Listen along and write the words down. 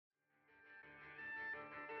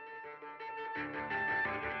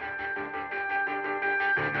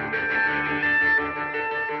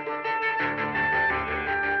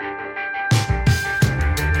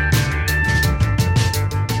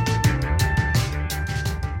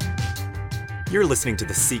You're listening to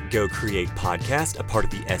the Seek, Go, Create podcast, a part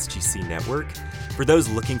of the SGC network, for those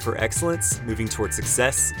looking for excellence, moving toward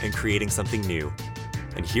success, and creating something new.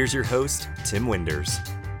 And here's your host, Tim Winders.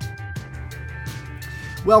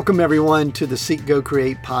 Welcome, everyone, to the Seek, Go,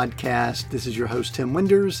 Create podcast. This is your host, Tim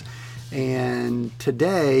Winders, and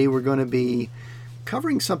today we're going to be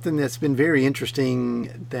covering something that's been very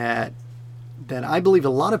interesting that I believe a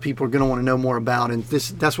lot of people are going to want to know more about, and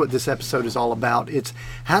that's what this episode is all about. It's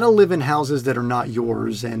how to live in houses that are not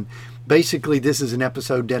yours, and basically this is an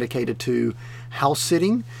episode dedicated to house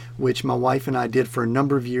sitting, which my wife and I did for a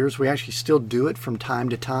number of years. We actually still do it from time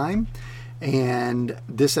to time, and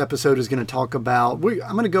this episode is going to talk about, I'm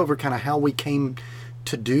going to go over kind of how we came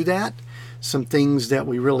to do that, some things that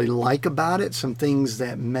we really like about it, some things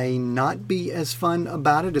that may not be as fun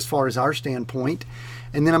about it as far as our standpoint.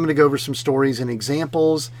 And then I'm going to go over some stories and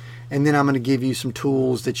examples, and then I'm going to give you some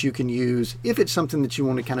tools that you can use if it's something that you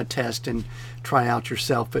want to kind of test and try out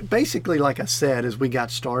yourself. But basically, like I said, as we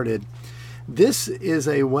got started, this is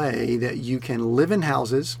a way that you can live in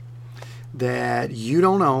houses that you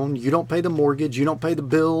don't own, you don't pay the mortgage, you don't pay the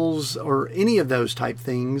bills or any of those type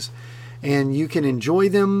things, and you can enjoy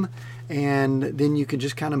them, and then you can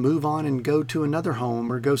just kind of move on and go to another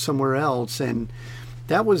home or go somewhere else. And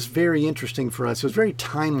that was very interesting for us. It was very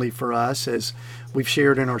timely for us, as we've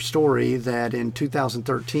shared in our story, that in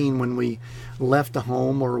 2013, when we left the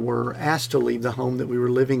home, or were asked to leave the home that we were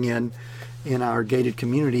living in our gated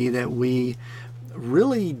community, that we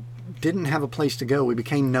really didn't have a place to go. We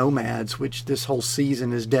became nomads, which this whole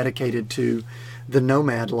season is dedicated to the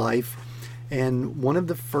nomad life. And one of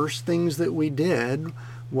the first things that we did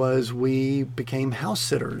was we became house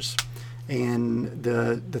sitters. And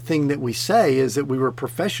the thing that we say is that we were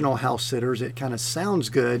professional house sitters. It kind of sounds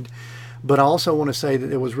good, but I also want to say that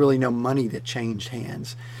there was really no money that changed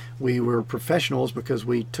hands. We were professionals because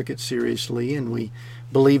we took it seriously, and we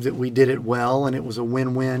believed that we did it well, and it was a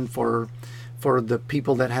win-win for the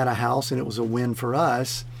people that had a house, and it was a win for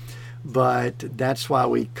us. But that's why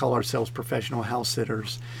we call ourselves professional house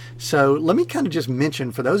sitters. So let me kind of just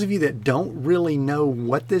mention, for those of you that don't really know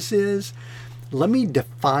what this is, let me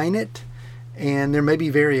define it. And there may be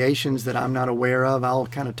variations that I'm not aware of. I'll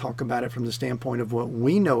kind of talk about it from the standpoint of what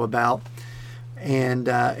we know about. And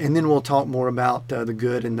then we'll talk more about the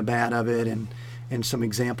good and the bad of it, and some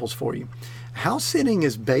examples for you. House sitting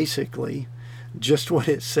is basically just what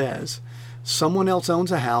it says. Someone else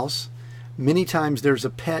owns a house. Many times there's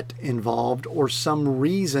a pet involved, or some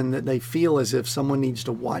reason that they feel as if someone needs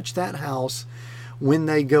to watch that house when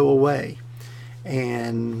they go away.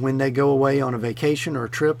 And when they go away on a vacation or a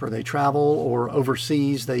trip, or they travel, or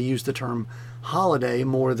overseas, they use the term holiday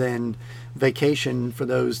more than vacation for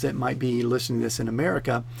those that might be listening to this in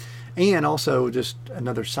America. And also, just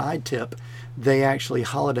another side tip, they actually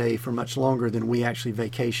holiday for much longer than we actually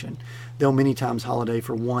vacation. They'll many times holiday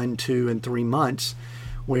for 1, 2, and 3 months,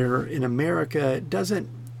 where in America it doesn't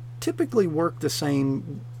typically work the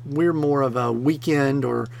same. We're more of a weekend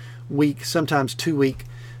or week, sometimes 2-week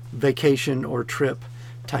vacation or trip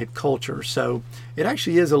type culture. So it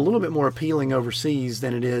actually is a little bit more appealing overseas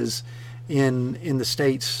than it is in the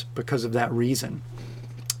States because of that reason.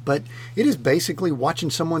 But it is basically watching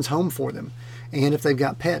someone's home for them. And if they've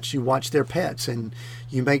got pets, you watch their pets, and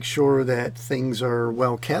you make sure that things are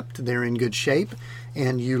well kept, they're in good shape,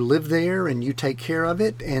 and you live there and you take care of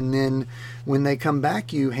it. And then when they come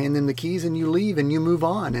back, you hand them the keys and you leave and you move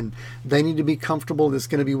on. And they need to be comfortable that it's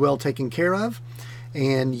going to be well taken care of,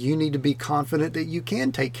 and you need to be confident that you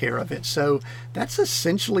can take care of it. So that's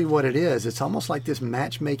essentially what it is. It's almost like this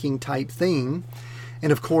matchmaking type thing.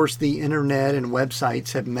 And of course, the internet and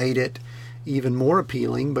websites have made it even more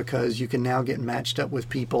appealing, because you can now get matched up with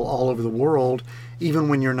people all over the world, even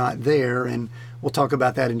when you're not there. And we'll talk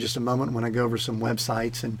about that in just a moment when I go over some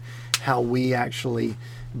websites and how we actually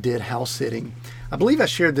did house sitting. I believe I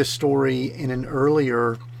shared this story in an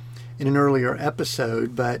earlier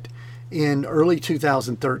episode, but in early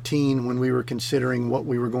 2013, when we were considering what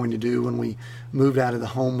we were going to do when we moved out of the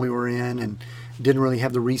home we were in, and didn't really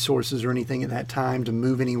have the resources or anything at that time to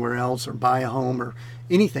move anywhere else or buy a home or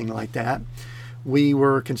anything like that, we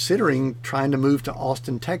were considering trying to move to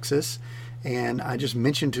Austin, Texas. And I just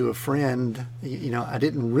mentioned to a friend, I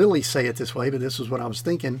didn't really say it this way, but this was what I was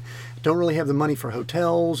thinking. Don't really have the money for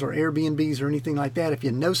hotels or Airbnbs or anything like that. If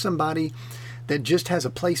you know somebody that just has a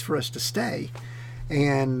place for us to stay.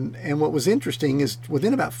 And what was interesting is,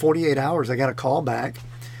 within about 48 hours, I got a call back,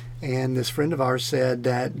 and this friend of ours said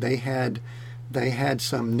that they had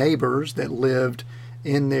some neighbors that lived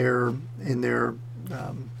in their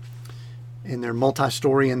their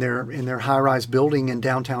multi-story in their high-rise building in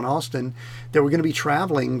downtown Austin that were going to be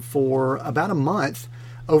traveling for about a month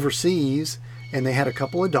overseas, and they had a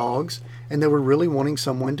couple of dogs, and they were really wanting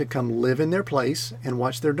someone to come live in their place and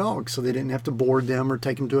watch their dogs, so they didn't have to board them or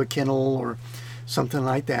take them to a kennel or something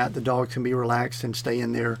like that. The dogs can be relaxed and stay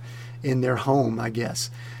in their home, I guess.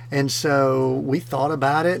 And so we thought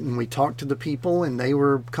about it, and we talked to the people, and they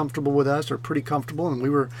were comfortable with us, or pretty comfortable, and we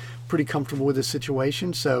were pretty comfortable with the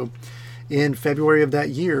situation. So in February of that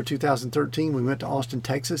year, 2013, we went to Austin,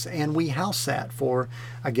 Texas, and we house sat for,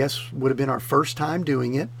 I guess, would have been our first time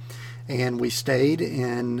doing it. And we stayed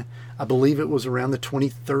in, I believe it was around the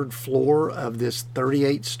 23rd floor of this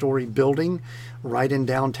 38-story building right in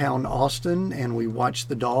downtown Austin, and we watched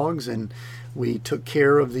the dogs, and we took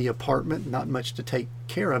care of the apartment. Not much to take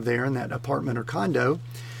care of there in that apartment or condo,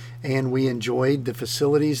 and we enjoyed the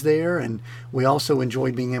facilities there, and we also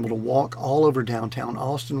enjoyed being able to walk all over downtown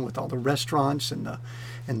Austin with all the restaurants and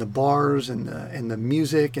the bars and the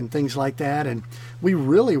music and things like that. And we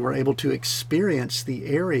really were able to experience the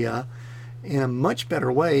area in a much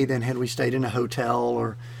better way than had we stayed in a hotel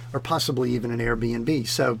or possibly even an Airbnb.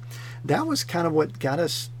 So that was kind of what got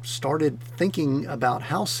us started thinking about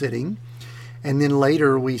house sitting. And then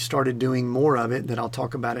later we started doing more of it that I'll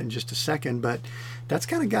talk about it in just a second, but that's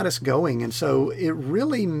kind of got us going. And so it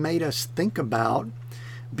really made us think about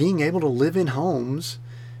being able to live in homes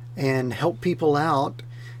and help people out,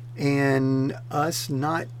 and us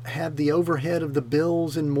not have the overhead of the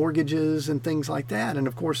bills and mortgages and things like that. And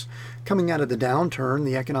of course, coming out of the downturn,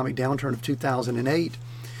 the economic downturn of 2008,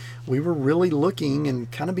 we were really looking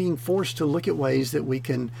and kind of being forced to look at ways that we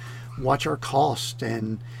can watch our cost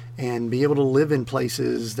and be able to live in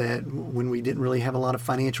places that when we didn't really have a lot of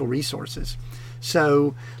financial resources.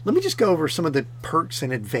 So let me just go over some of the perks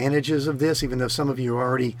and advantages of this, even though some of you are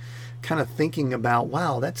already kind of thinking about,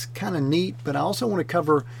 wow, that's kind of neat. But I also want to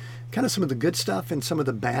cover kind of some of the good stuff and some of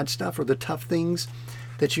the bad stuff, or the tough things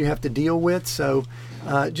that you have to deal with. So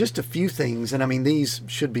just a few things, and I mean, these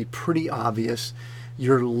should be pretty obvious.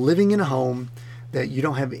 You're living in a home that you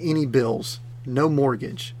don't have any bills, no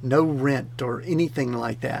mortgage, no rent or anything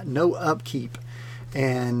like that, no upkeep.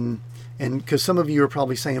 And because some of you are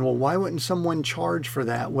probably saying, well, why wouldn't someone charge for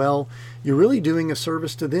that? Well, you're really doing a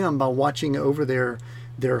service to them by watching over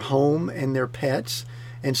their home and their pets.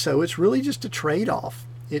 And so it's really just a trade-off.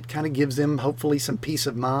 It kind of gives them hopefully some peace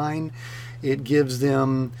of mind. It gives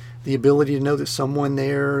them the ability to know that someone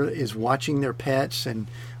there is watching their pets and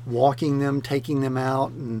walking them, taking them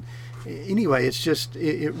out. And anyway, it's just,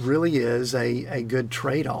 it really is a good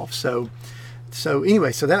trade-off. So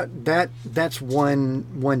anyway, so that's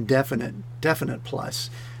one definite plus.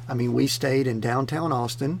 I mean, we stayed in downtown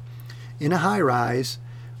Austin in a high-rise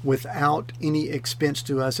without any expense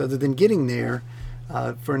to us other than getting there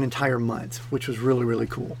for an entire month, which was really, really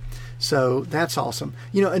cool. So that's awesome.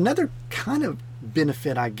 You know, another kind of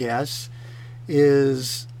benefit, I guess,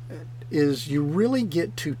 is you really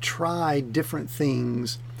get to try different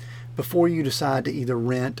things before you decide to either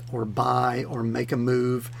rent or buy or make a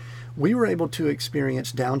move. We were able to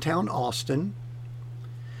experience downtown Austin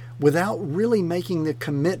without really making the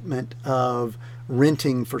commitment of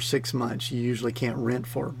renting for 6 months. You usually can't rent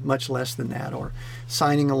for much less than that, or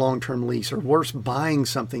signing a long-term lease, or worse, buying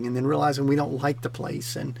something and then realizing we don't like the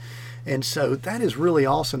place. And so that is really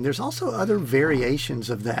awesome. There's also other variations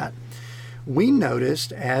of that. We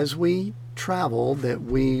noticed as we traveled that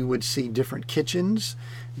we would see different kitchens,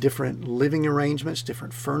 different living arrangements,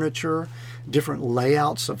 different furniture, different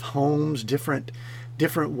layouts of homes, different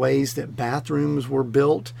ways that bathrooms were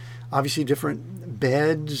built, obviously different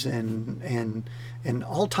beds and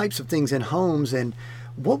all types of things in homes. And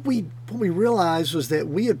what we realized was that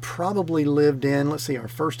we had probably lived in, let's see, our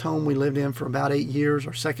first home we lived in for about 8 years,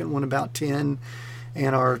 our second one about 10,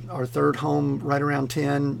 and our third home right around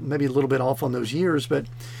 10, maybe a little bit off on those years, but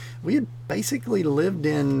we had basically lived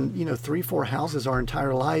in, 3-4 houses our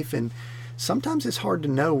entire life. And sometimes it's hard to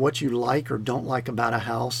know what you like or don't like about a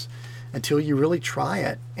house until you really try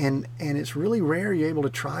it. And it's really rare you're able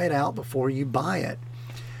to try it out before you buy it.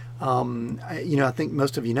 I think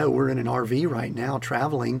most of you know we're in an RV right now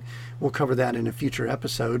traveling. We'll cover that in a future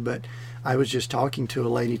episode, but I was just talking to a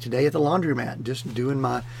lady today at the laundromat, just doing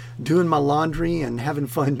my laundry and having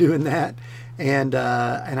fun doing that. And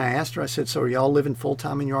I asked her, I said, so are y'all living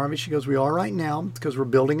full-time in your RV? She goes, we are right now because we're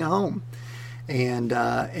building a home.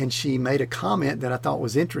 And she made a comment that I thought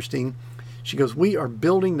was interesting. She goes, we are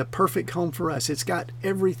building the perfect home for us. It's got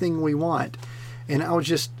everything we want. And I was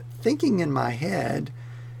just thinking in my head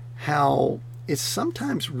how it's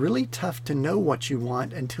sometimes really tough to know what you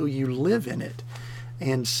want until you live in it.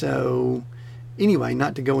 And so anyway,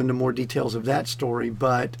 not to go into more details of that story,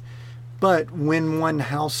 but when one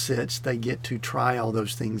house sits, they get to try all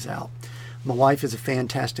those things out. My wife is a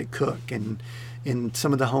fantastic cook, and in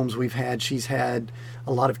some of the homes we've had, she's had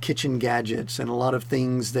a lot of kitchen gadgets and a lot of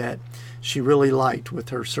things that she really liked with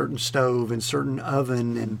her certain stove and certain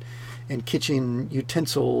oven and kitchen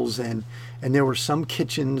utensils. And there were some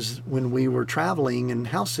kitchens when we were traveling and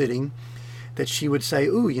house sitting that she would say,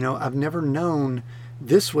 ooh, I've never known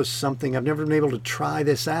this was something, I've never been able to try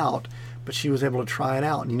this out, but she was able to try it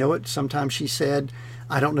out. And you know what? Sometimes she said,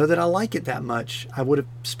 I don't know that I like it that much. I would have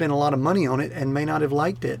spent a lot of money on it and may not have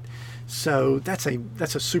liked it. So that's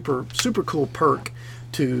a super, super cool perk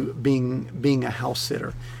to being a house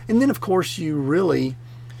sitter. And then of course you really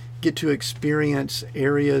get to experience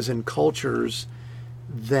areas and cultures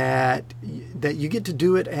that you get to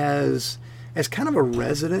do it as kind of a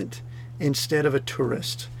resident instead of a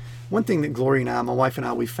tourist. One thing that Gloria and I, my wife and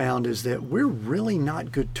I, we found is that we're really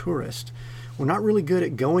not good tourists. We're not really good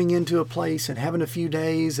at going into a place and having a few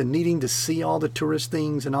days and needing to see all the tourist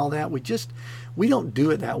things and all that. We don't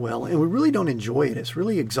do it that well, and we really don't enjoy it. It's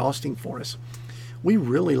really exhausting for us. We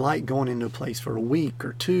really like going into a place for a week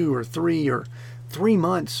or 2 or 3 or 3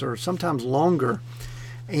 months or sometimes longer,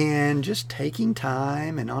 and just taking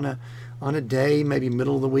time and on a day, maybe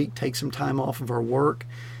middle of the week, take some time off of our work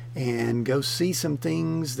and go see some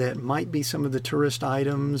things that might be some of the tourist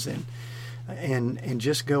items and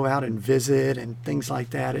just go out and visit and things like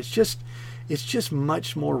that. It's just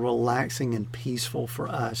much more relaxing and peaceful for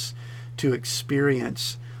us to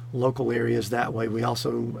experience local areas that way. We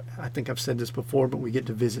also, I think I've said this before, but we get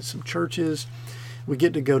to visit some churches. We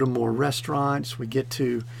get to go to more restaurants. We get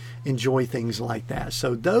to enjoy things like that.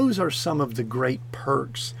 So those are some of the great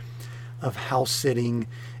perks of house sitting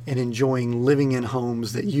and enjoying living in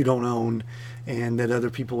homes that you don't own and that other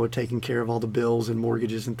people are taking care of all the bills and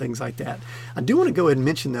mortgages and things like that. I do want to go ahead and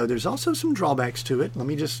mention, though, there's also some drawbacks to it. Let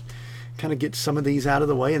me just kind of get some of these out of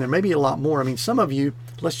the way, and there may be a lot more. I mean, some of you,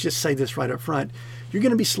 let's just say this right up front, you're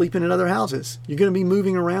going to be sleeping in other houses. You're going to be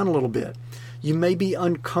moving around a little bit. You may be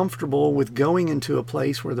uncomfortable with going into a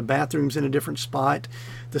place where the bathroom's in a different spot,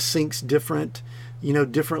 the sink's different,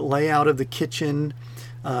 different layout of the kitchen.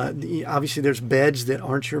 Obviously, there's beds that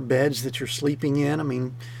aren't your beds that you're sleeping in. I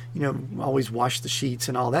mean, always wash the sheets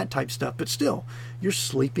and all that type stuff, but still, you're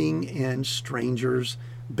sleeping in strangers'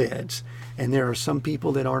 beds. And there are some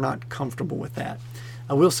people that are not comfortable with that.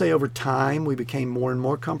 I will say over time, we became more and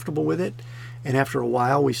more comfortable with it. And after a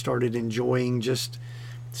while, we started enjoying just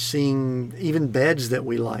seeing even beds that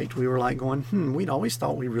we liked. We were like going, we'd always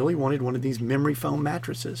thought we really wanted one of these memory foam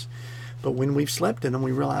mattresses. But when we've slept in them,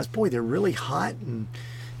 we realized, boy, they're really hot,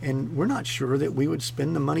 and we're not sure that we would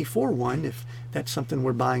spend the money for one if that's something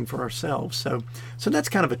we're buying for ourselves. So that's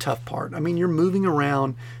kind of a tough part. I mean, you're moving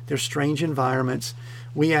around. There's strange environments.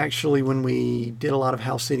 We actually, when we did a lot of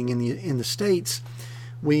house sitting in the States,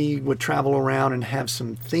 we would travel around and have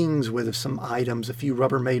some things with us, some items, a few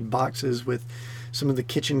Rubbermaid boxes with some of the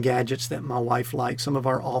kitchen gadgets that my wife liked, some of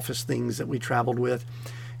our office things that we traveled with.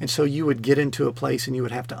 And so you would get into a place and you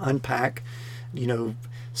would have to unpack,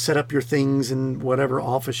 set up your things in whatever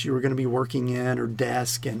office you were going to be working in or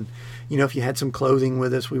desk. And, if you had some clothing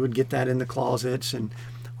with us, we would get that in the closets and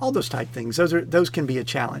all those type things. Those can be a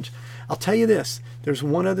challenge. I'll tell you this, there's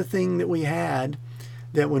one other thing that we had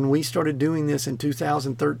that when we started doing this in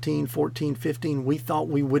 2013, 14, 15, we thought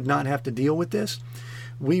we would not have to deal with this.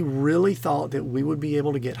 We really thought that we would be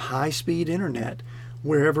able to get high-speed internet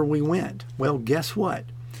wherever we went. Well, guess what?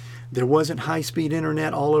 There wasn't high-speed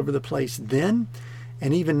internet all over the place then,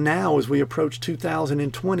 and even now as we approach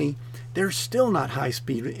 2020, there's still not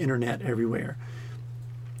high-speed internet everywhere.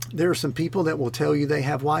 There are some people that will tell you they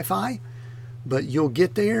have Wi-Fi, but you'll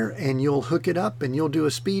get there and you'll hook it up and you'll do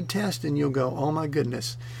a speed test and you'll go, oh my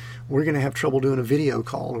goodness, we're going to have trouble doing a video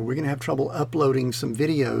call, or we're going to have trouble uploading some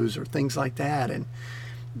videos or things like that. And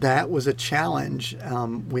that was a challenge.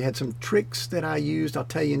 We had some tricks that I used. I'll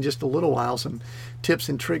tell you in just a little while, some tips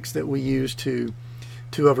and tricks that we used to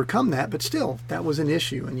overcome that. But still, that was an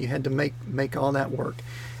issue, and you had to make all that work.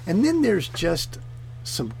 And then there's just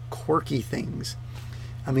some quirky things.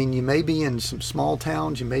 I mean, you may be in some small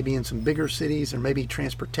towns, you may be in some bigger cities, there may be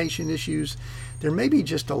transportation issues. There may be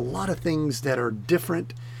just a lot of things that are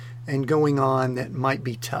different and going on that might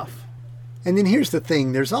be tough. And then here's the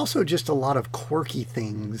thing, there's also just a lot of quirky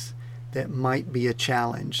things that might be a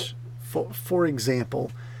challenge. For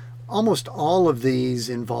example, almost all of these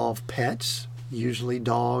involve pets, usually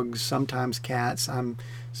dogs, sometimes cats. I'm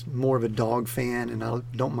more of a dog fan and I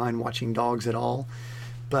don't mind watching dogs at all.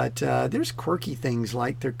 But there's quirky things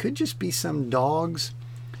like there could just be some dogs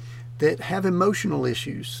that have emotional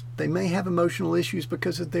issues. They may have emotional issues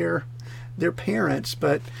because of their parents,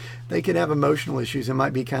 but they could have emotional issues. It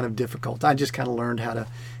might be kind of difficult. I just kind of learned how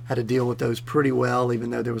to deal with those pretty well, even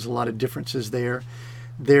though there was a lot of differences there.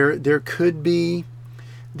 There could be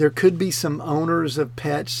some owners of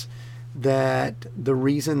pets that the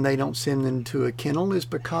reason they don't send them to a kennel is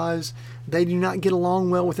because they do not get along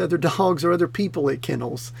well with other dogs or other people at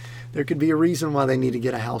kennels. There could be a reason why they need to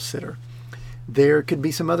get a house sitter. There could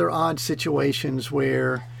be some other odd situations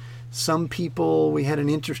where some people, we had an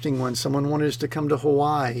interesting one, someone wanted us to come to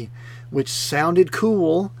Hawaii, which sounded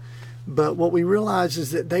cool, but what we realized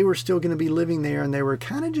is that they were still going to be living there, and they were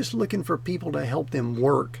kind of just looking for people to help them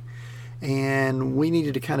work. And we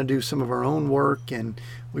needed to kind of do some of our own work, and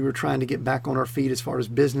we were trying to get back on our feet as far as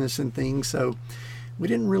business and things. So we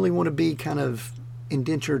didn't really want to be kind of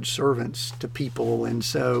indentured servants to people. And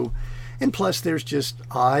plus there's just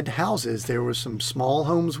odd houses. There were some small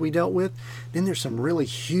homes we dealt with. Then there's some really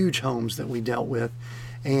huge homes that we dealt with.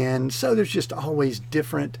 And so there's just always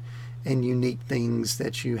different and unique things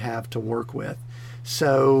that you have to work with.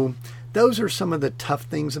 So those are some of the tough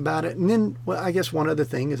things about it. And then, well, I guess one other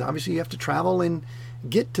thing is obviously you have to travel and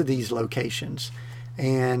get to these locations.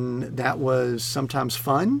 And that was sometimes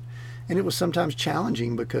fun, and it was sometimes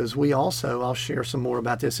challenging because we also, I'll share some more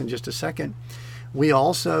about this in just a second, we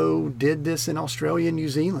also did this in Australia and New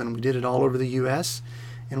Zealand. We did it all over the U.S.,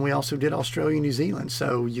 and we also did Australia and New Zealand.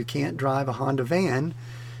 So you can't drive a Honda van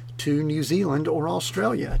to New Zealand or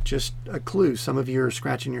Australia. Just a clue. Some of you are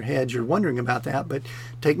scratching your heads. You're wondering about that, but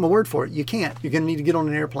take my word for it. You can't. You're going to need to get on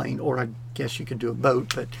an airplane, or I guess you could do a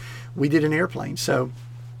boat, but we did an airplane. So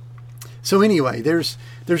anyway, there's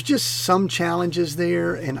just some challenges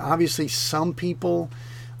there, and obviously some people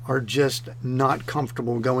are just not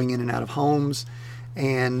comfortable going in and out of homes,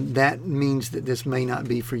 and that means that this may not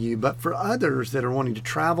be for you. But for others that are wanting to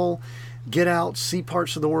travel, get out, see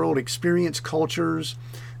parts of the world, experience cultures,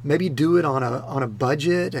 maybe do it on a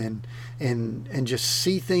budget and just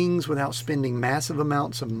see things without spending massive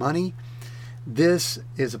amounts of money, this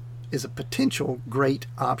is a potential great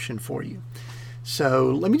option for you. So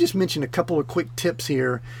let me just mention a couple of quick tips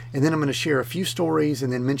here, and then I'm going to share a few stories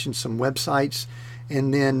and then mention some websites,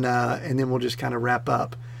 and then we'll just kind of wrap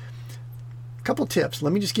up. A couple tips.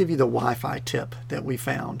 Let me just give you the Wi-Fi tip that we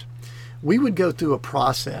found. We would go through a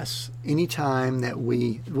process anytime that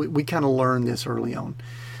we kind of learned this early on.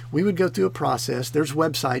 We would go through a process. There's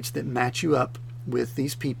websites that match you up with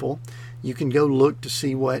these people. You can go look to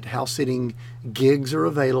see what house sitting gigs are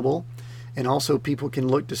available. And also people can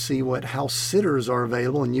look to see what house sitters are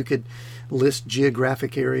available, and you could list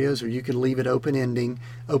geographic areas, or you could leave it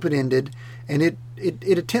open-ended, and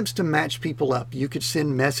it attempts to match people up. You could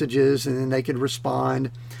send messages and then they could respond,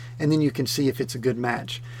 and then you can see if it's a good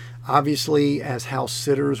match. Obviously, as house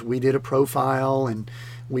sitters, we did a profile and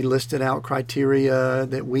we listed out criteria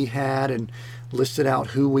that we had and listed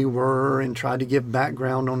out who we were and tried to give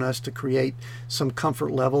background on us to create some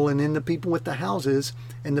comfort level. And then the people with the houses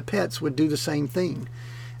and the pets would do the same thing.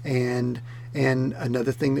 And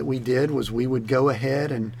another thing that we did was we would go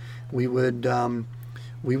ahead and we went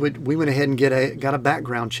ahead and got a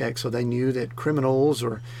background check, so they knew that criminals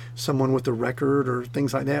or someone with a record or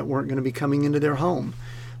things like that weren't going to be coming into their home.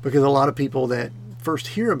 Because a lot of people that first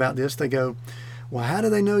hear about this, they go, well, how do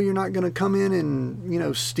they know you're not going to come in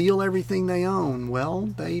and, steal everything they own? Well,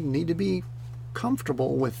 they need to be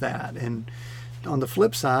comfortable with that. And on the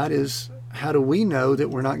flip side is, how do we know that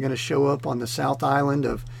we're not going to show up on the South Island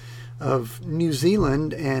of New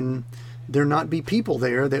Zealand and there not be people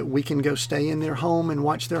there that we can go stay in their home and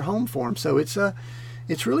watch their home for them? So it's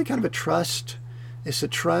really kind of a trust. It's a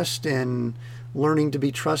trust and learning to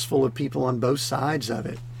be trustful of people on both sides of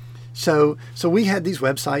it. So we had these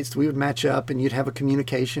websites that we would match up, and you'd have a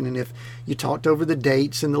communication, and if you talked over the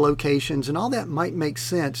dates and the locations and all that might make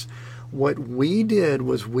sense, what we did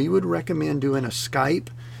was we would recommend doing a Skype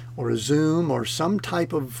or a Zoom or some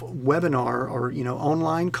type of webinar or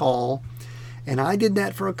online call. And I did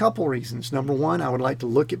that for a couple reasons. Number one, I would like to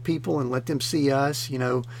look at people and let them see us.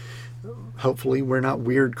 Hopefully we're not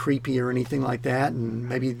weird, creepy, or anything like that, and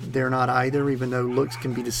maybe they're not either, even though looks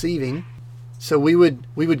can be deceiving. So we would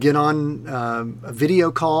get on a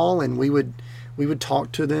video call, and we would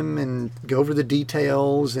talk to them and go over the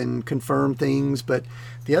details and confirm things. But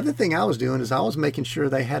the other thing I was doing is I was making sure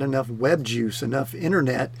they had enough web juice, enough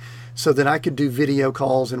internet, so that I could do video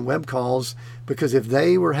calls and web calls, because if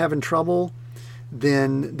they were having trouble,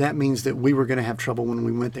 then that means that we were going to have trouble when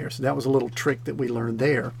we went there. So that was a little trick that we learned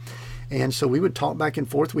there. And so we would talk back and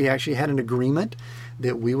forth. We actually had an agreement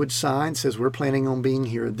that we would sign, says we're planning on being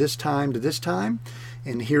here this time to this time,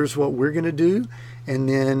 and here's what we're going to do. And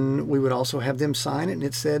then we would also have them sign it, and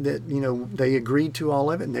it said that, they agreed to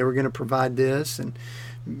all of it and they were going to provide this and,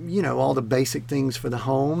 all the basic things for the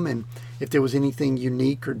home. And if there was anything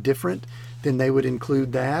unique or different, then they would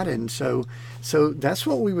include that. And so that's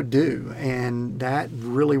what we would do. And that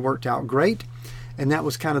really worked out great. And that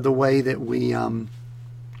was kind of the way that we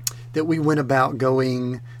went about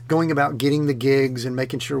going about getting the gigs and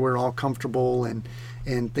making sure we're all comfortable and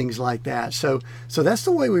things like that. So that's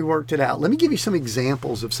the way we worked it out. Let me give you some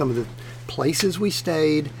examples of some of the places we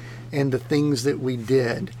stayed and the things that we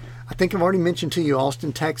did. I think I've already mentioned to you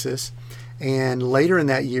Austin, Texas. And later in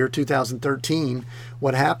that year, 2013,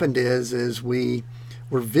 what happened is we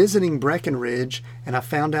were visiting Breckenridge, and I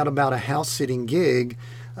found out about a house sitting gig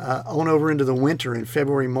on over into the winter in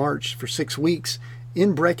February, March for 6 weeks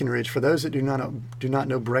in Breckenridge. For those that do not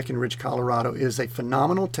know, Breckenridge, Colorado is a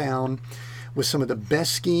phenomenal town with some of the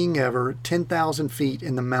best skiing ever, 10,000 feet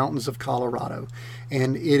in the mountains of Colorado.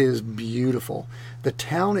 And it is beautiful. The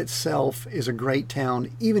town itself is a great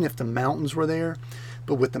town, even if the mountains were there.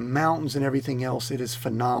 But with the mountains and everything else, it is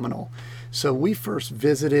phenomenal. So we first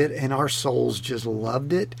visited, and our souls just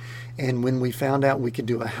loved it. And when we found out we could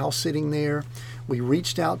do a house sitting there, we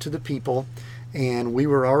reached out to the people, and we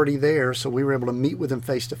were already there, so we were able to meet with them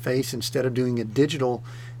face to face instead of doing a digital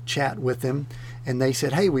chat with them. And they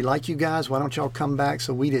said, hey, we like you guys, why don't y'all come back?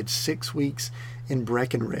 So we did 6 weeks in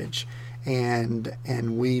Breckenridge, and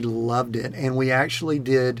we loved it. And we actually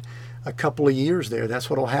did a couple of years there. That's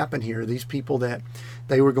what will happen here. These people that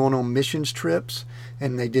they were going on missions trips,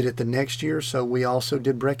 and they did it the next year. So we also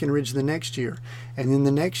did Breckenridge the next year. And then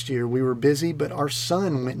the next year we were busy, but our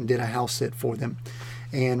son went and did a house sit for them.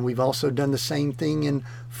 And we've also done the same thing in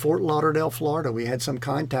Fort Lauderdale, Florida. We had someone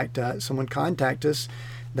contact us.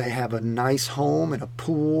 They have a nice home and a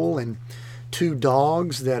pool and 2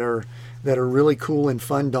 dogs that are really cool and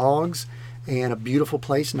fun dogs, and a beautiful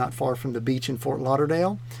place not far from the beach in Fort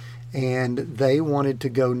Lauderdale. And they wanted to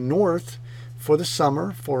go north for the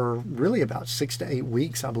summer for really about 6 to 8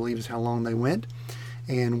 weeks, I believe is how long they went.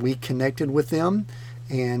 And we connected with them,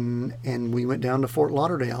 and we went down to Fort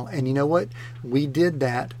Lauderdale. And you know what? We did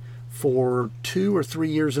that for 2 or 3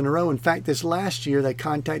 years in a row. In fact, this last year they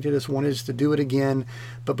contacted us, wanted us to do it again,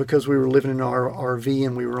 but because we were living in our RV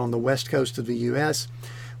and we were on the west coast of the U.S.,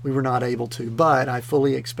 we were not able to. But I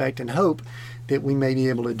fully expect and hope that we may be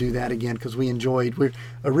able to do that again, because we're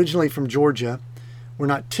originally from Georgia. We're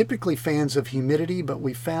not typically fans of humidity, but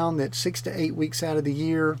we found that 6 to 8 weeks out of the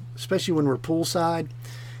year, especially when we're poolside,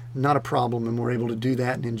 not a problem, and we're able to do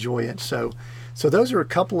that and enjoy it. So those are a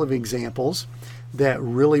couple of examples that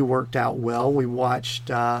really worked out well. We watched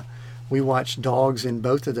dogs in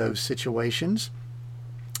both of those situations,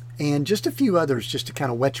 and just a few others just to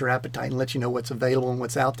kind of whet your appetite and let you know what's available and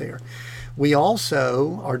what's out there. We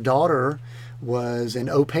also, our daughter was an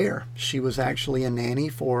au pair. She was actually a nanny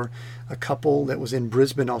for a couple that was in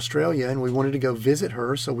Brisbane, Australia, and we wanted to go visit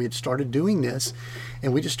her, so we had started doing this,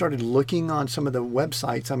 and we just started looking on some of the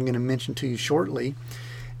websites I'm going to mention to you shortly,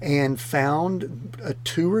 and found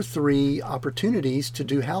 2 or 3 opportunities to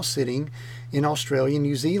do house sitting in Australia and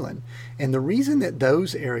New Zealand. And the reason that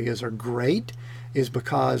those areas are great is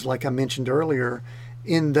because, like I mentioned earlier,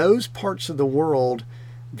 in those parts of the world,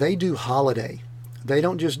 they do holiday. They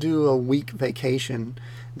don't just do a week vacation.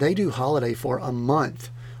 They do holiday for a month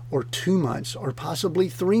or 2 months or possibly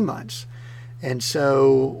 3 months. And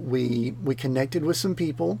so we connected with some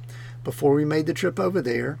people before we made the trip over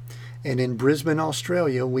there. And in Brisbane,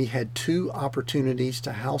 Australia, we had 2 opportunities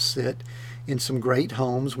to house sit in some great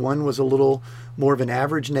homes. One was a little more of an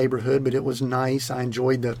average neighborhood, but it was nice. I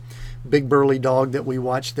enjoyed the big burly dog that we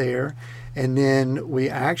watched there. And then we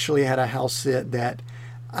actually had a house sit that,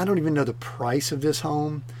 I don't even know the price of this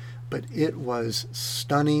home, but it was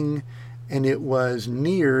stunning, and it was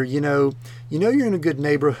near, you're in a good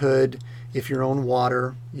neighborhood if you're on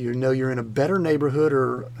water. You're in a better neighborhood,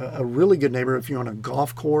 or a really good neighborhood if you're on a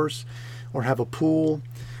golf course or have a pool.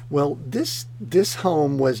 Well, this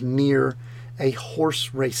home was near a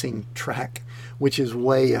horse racing track, which is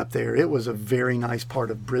way up there. It was a very nice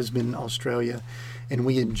part of Brisbane, Australia, and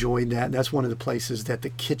we enjoyed that. That's one of the places that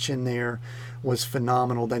the kitchen there was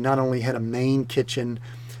phenomenal. They not only had a main kitchen,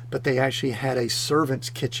 but they actually had a servant's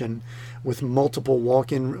kitchen with multiple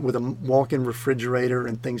walk-in refrigerator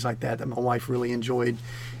and things like that my wife really enjoyed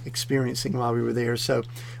experiencing while we were there. So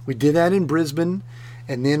we did that in Brisbane,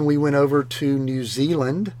 and then we went over to New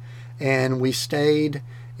Zealand, and we stayed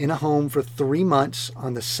in a home for 3 months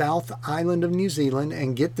on the South Island of New Zealand,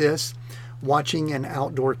 and get this, watching an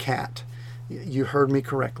outdoor cat. You heard me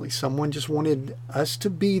correctly. Someone just wanted us to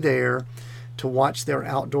be there to watch their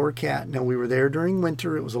outdoor cat. Now, we were there during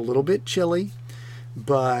winter. It was a little bit chilly,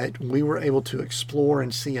 but we were able to explore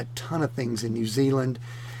and see a ton of things in New Zealand,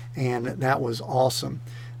 and that was awesome.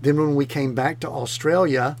 Then when we came back to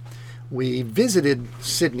Australia, we visited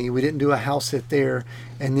Sydney. We didn't do a house sit there,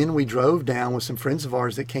 and then we drove down with some friends of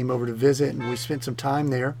ours that came over to visit, and we spent some time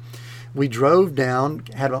there. We drove down,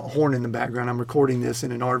 had a horn in the background. I'm recording this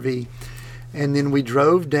in an RV. And then we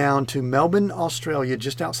drove down to Melbourne, Australia,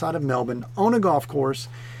 just outside of Melbourne, on a golf course,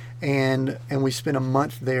 and we spent a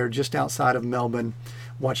month there just outside of Melbourne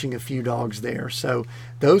watching a few dogs there. So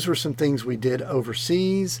those were some things we did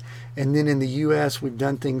overseas. And then in the U.S., we've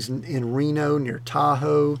done things in Reno near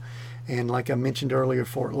Tahoe, and like I mentioned earlier,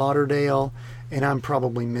 Fort Lauderdale, and I'm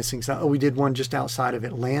probably missing some. Oh, we did one just outside of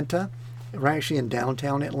Atlanta. We're actually in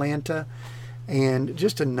downtown Atlanta, and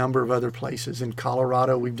just a number of other places. In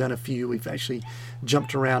Colorado, we've done a few. We've actually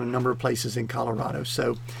jumped around a number of places in Colorado.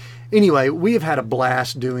 So anyway, we have had a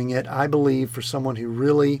blast doing it. I believe for someone who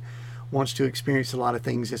really wants to experience a lot of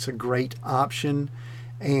things, it's a great option.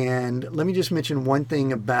 And let me just mention one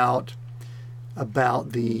thing about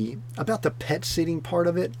the pet sitting part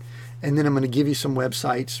of it, and then I'm going to give you some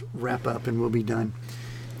websites, wrap up, and we'll be done.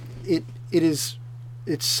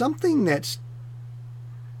 It's something that's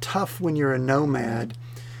tough when you're a nomad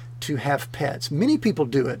to have pets. Many people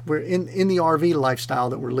do it. We're in the RV lifestyle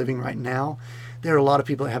that we're living right now. There are a lot of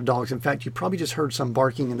people that have dogs. In fact, you probably just heard some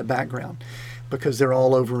barking in the background because they're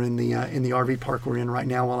all over in the RV park we're in right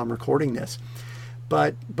now while I'm recording this.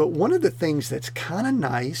 But one of the things that's kind of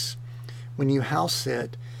nice when you house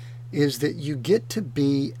sit is that you get to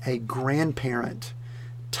be a grandparent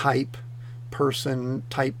type person,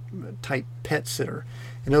 type pet sitter.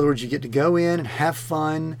 In other words, you get to go in and have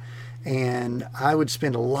fun. And I would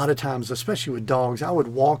spend a lot of times, especially with dogs, I would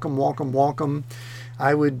walk them.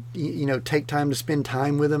 I would, take time to spend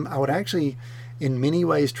time with them. I would actually, in many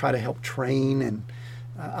ways, try to help train. And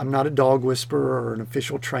I'm not a dog whisperer or an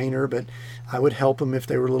official trainer, but I would help them if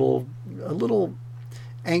they were a little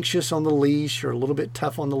anxious on the leash or a little bit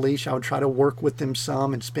tough on the leash. I would try to work with them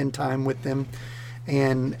some and spend time with them.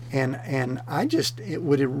 And I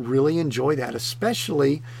would really enjoy that,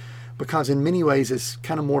 especially because in many ways it's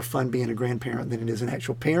kind of more fun being a grandparent than it is an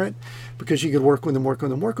actual parent, because you could work with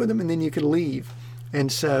them, and then you could leave.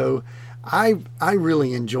 And so I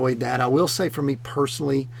really enjoyed that. I will say for me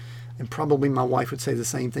personally, and probably my wife would say the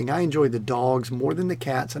same thing, I enjoy the dogs more than the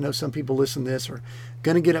cats. I know some people listen to this are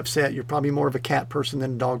going to get upset. You're probably more of a cat person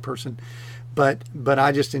than a dog person, but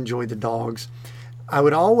I just enjoy the dogs. I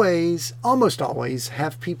would almost always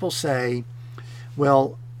have people say,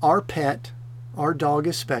 well, our dog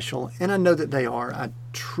is special. And I know that they are. I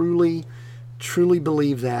truly, truly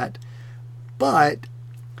believe that. But,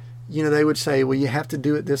 they would say, well, you have to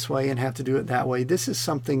do it this way and have to do it that way. This is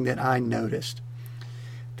something that I noticed,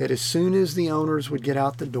 that as soon as the owners would get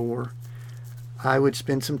out the door, I would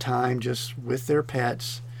spend some time just with their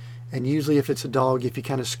pets. And usually if it's a dog, if you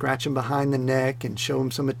kind of scratch them behind the neck and show them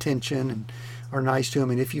some attention and are nice to them,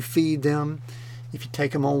 and if you feed them, if you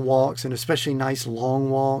take them on walks, and especially nice long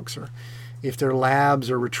walks, or if they're labs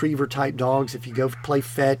or retriever type dogs, if you go play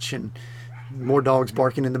fetch, and more dogs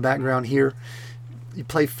barking in the background here, you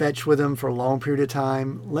play fetch with them for a long period of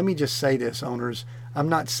time. Let me just say this, owners, I'm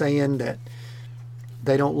not saying that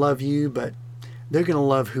they don't love you, but they're going to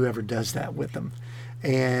love whoever does that with them.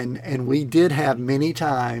 And we did have many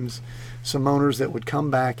times some owners that would come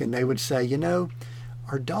back and they would say,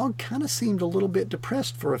 our dog kind of seemed a little bit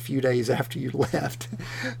depressed for a few days after you left.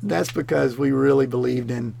 That's because we really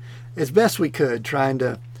believed in, as best we could, trying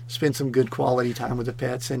to spend some good quality time with the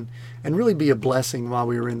pets and really be a blessing while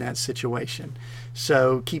we were in that situation.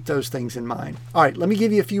 So keep those things in mind. All right, let me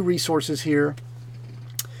give you a few resources here,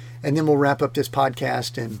 and then we'll wrap up this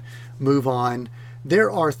podcast and move on.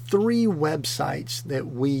 There are 3 websites that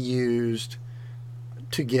we used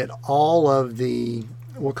to get all of the,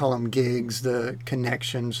 we'll call them gigs, the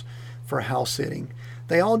connections for house sitting.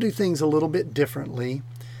 They all do things a little bit differently,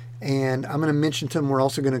 and I'm going to mention them. We're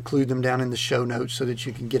also going to include them down in the show notes so that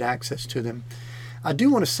you can get access to them. I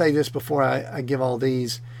do want to say this before I give all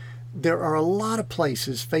these. There are a lot of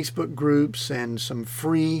places, Facebook groups and some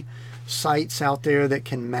free sites out there that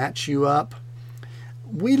can match you up.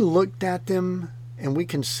 We looked at them and we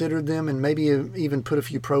considered them and maybe even put a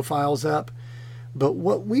few profiles up. But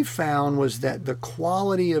what we found was that the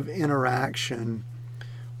quality of interaction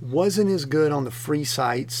wasn't as good on the free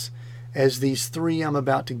sites as these 3 I'm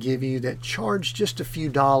about to give you that charge just a few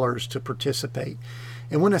dollars to participate.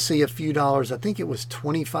 And when I say a few dollars, I think it was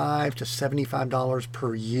 $25 to $75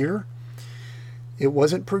 per year. It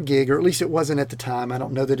wasn't per gig, or at least it wasn't at the time. I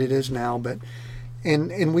don't know that it is now, but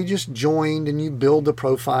and we just joined, and you build the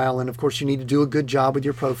profile, and of course you need to do a good job with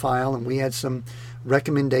your profile, and we had some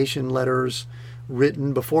recommendation letters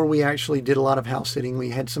written before we actually did a lot of house sitting. We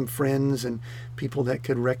had some friends and people that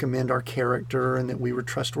could recommend our character and that we were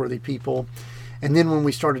trustworthy people. And then when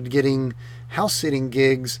we started getting house sitting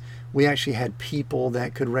gigs, we actually had people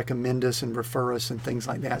that could recommend us and refer us and things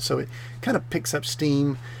like that. So it kind of picks up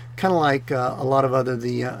steam, kind of like a lot of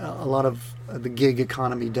the gig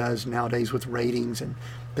economy does nowadays with ratings and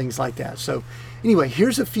things like that. So anyway,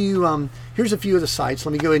 here's a few of the sites.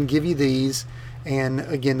 Let me go ahead and give you these. And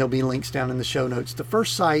again, there'll be links down in the show notes. The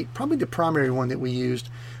first site, probably the primary one that we used,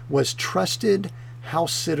 was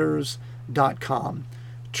TrustedHouseSitters.com.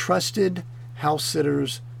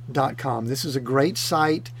 TrustedHouseSitters.com. This is a great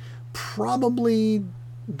site, probably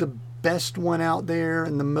the best one out there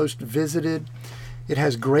and the most visited. It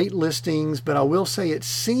has great listings, but I will say it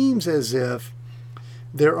seems as if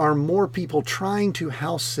there are more people trying to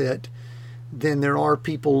house sit than there are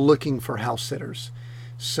people looking for house sitters.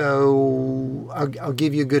 So I'll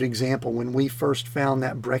give you a good example. When we first found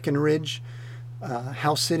that Breckenridge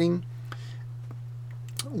house sitting,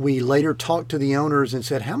 we later talked to the owners and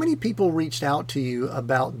said, how many people reached out to you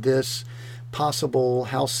about this possible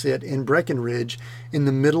house sit in Breckenridge in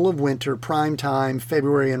the middle of winter, prime time,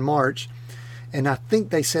 February and March? And I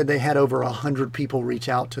think they said they had over 100 people reach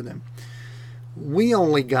out to them. We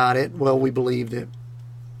only got it, well, we believe that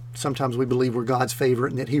sometimes we believe we're God's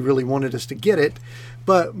favorite and that he really wanted us to get it,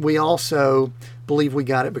 but we also believe we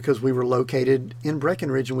got it because we were located in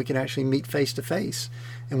Breckenridge and we could actually meet face to face.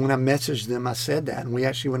 And when I messaged them, I said that, and we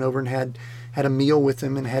actually went over and had a meal with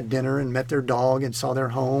them and had dinner and met their dog and saw their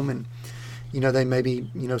home. And they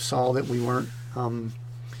maybe saw that we weren't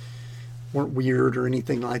weird or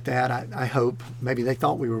anything like that. I hope. Maybe they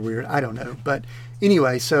thought we were weird. I don't know. But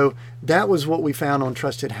anyway, so that was what we found on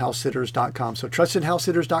TrustedHouseSitters.com. So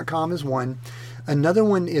TrustedHouseSitters.com is one. Another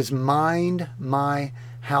one is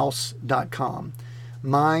MindMyHouse.com.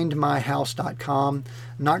 MindMyHouse.com.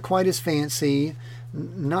 Not quite as fancy.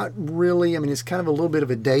 Not really. I mean, it's kind of a little bit of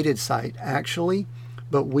a dated site, actually.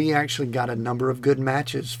 But we actually got a number of good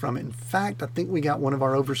matches from it. In fact, I think we got one of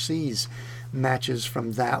our overseas matches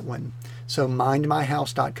from that one. So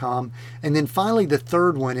mindmyhouse.com. And then finally the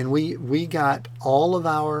third one, and we got all of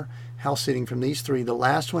our house sitting from these three. The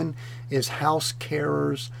last one is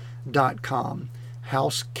housecarers.com.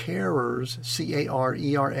 Housecarers,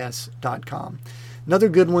 CARERS.com. Another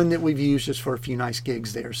good one that we've used just for a few nice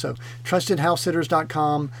gigs there. So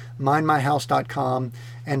trustedhousesitters.com, mindmyhouse.com,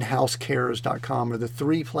 and housecarers.com are the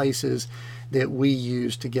three places that we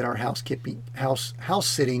use to get our house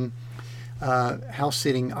sitting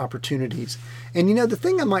opportunities. And the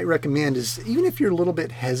thing I might recommend is, even if you're a little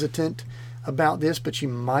bit hesitant about this, but you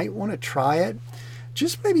might want to try it,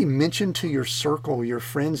 just maybe mention to your circle, your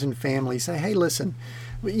friends and family, say, hey, listen,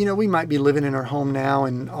 we might be living in our home now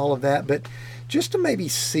and all of that, but just to maybe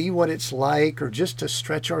see what it's like, or just to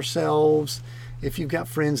stretch ourselves. If you've got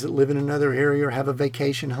friends that live in another area or have a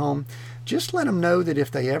vacation home, just let them know that if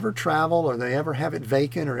they ever travel or they ever have it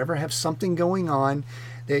vacant or ever have something going on,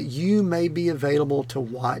 that you may be available to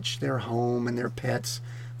watch their home and their pets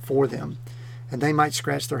for them. And they might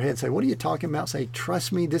scratch their head, say, what are you talking about? Say,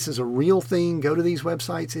 trust me, this is a real thing. Go to these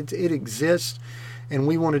websites. It exists, and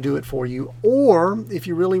we want to do it for you. Or if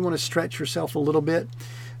you really want to stretch yourself a little bit,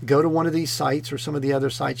 go to one of these sites or some of the other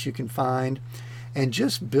sites you can find and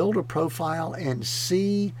just build a profile and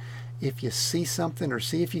see if you see something, or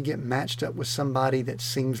see if you get matched up with somebody that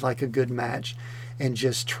seems like a good match, and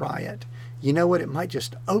just try it. You know what? It might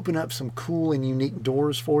just open up some cool and unique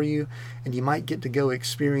doors for you, and you might get to go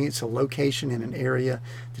experience a location in an area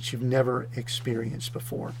that you've never experienced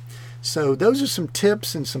before. So those are some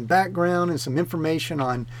tips and some background and some information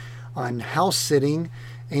on house sitting.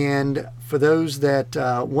 And for those that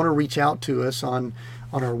want to reach out to us on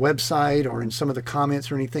our website or in some of the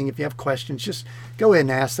comments or anything, if you have questions, just go ahead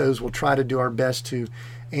and ask those. We'll try to do our best to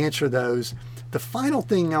answer those. The final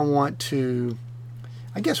thing I want to,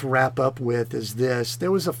 wrap up with is this.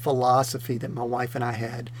 There was a philosophy that my wife and I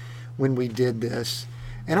had when we did this,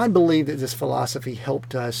 and I believe that this philosophy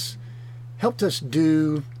helped us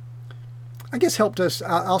do,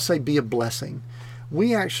 I'll say, be a blessing.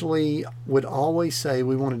 We actually would always say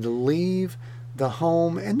we wanted to leave the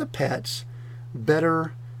home and the pets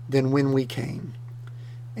better than when we came.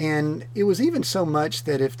 And it was even so much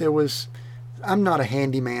that if there was, I'm not a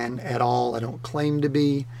handyman at all, I don't claim to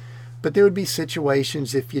be, but there would be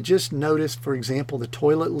situations, if you just noticed, for example, the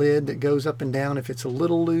toilet lid that goes up and down, if it's a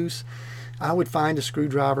little loose, I would find a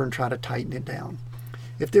screwdriver and try to tighten it down.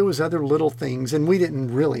 If there was other little things, and we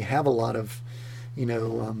didn't really have a lot of,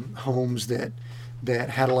 homes that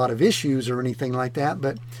had a lot of issues or anything like that,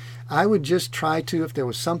 but I would just try to, if there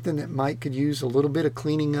was something that could use a little bit of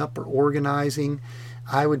cleaning up or organizing,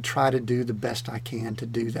 I would try to do the best I can to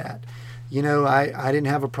do that. You know, I didn't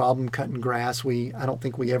have a problem cutting grass. I don't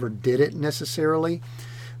think we ever did it necessarily,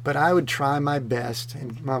 but I would try my best,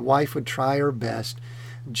 and my wife would try her best,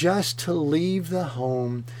 just to leave the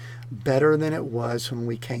home better than it was when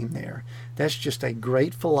we came there. That's just a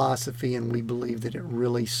great philosophy, and we believe that it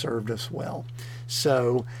really served us well.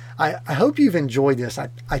 So I hope you've enjoyed this.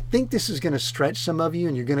 I think this is going to stretch some of you,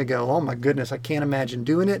 and you're going to go, oh my goodness, I can't imagine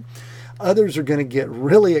doing it. Others are going to get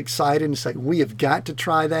really excited and say, we have got to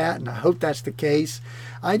try that, and I hope that's the case.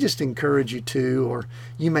 I just encourage you to, or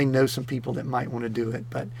you may know some people that might want to do it.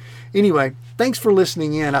 But anyway, thanks for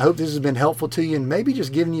listening in. I hope this has been helpful to you, and maybe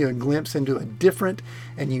just giving you a glimpse into a different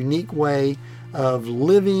and unique way of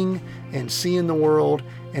living and seeing the world,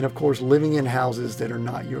 and of course, living in houses that are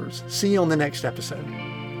not yours. See you on the next episode.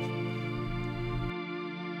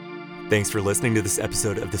 Thanks for listening to this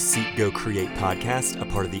episode of the Seek, Go, Create podcast, a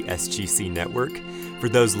part of the SGC network. For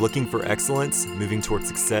those looking for excellence, moving towards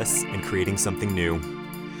success, and creating something new.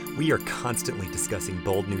 We are constantly discussing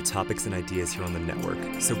bold new topics and ideas here on the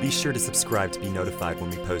network, so be sure to subscribe to be notified when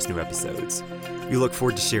we post new episodes. We look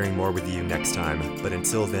forward to sharing more with you next time, but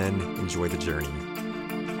until then, enjoy the journey.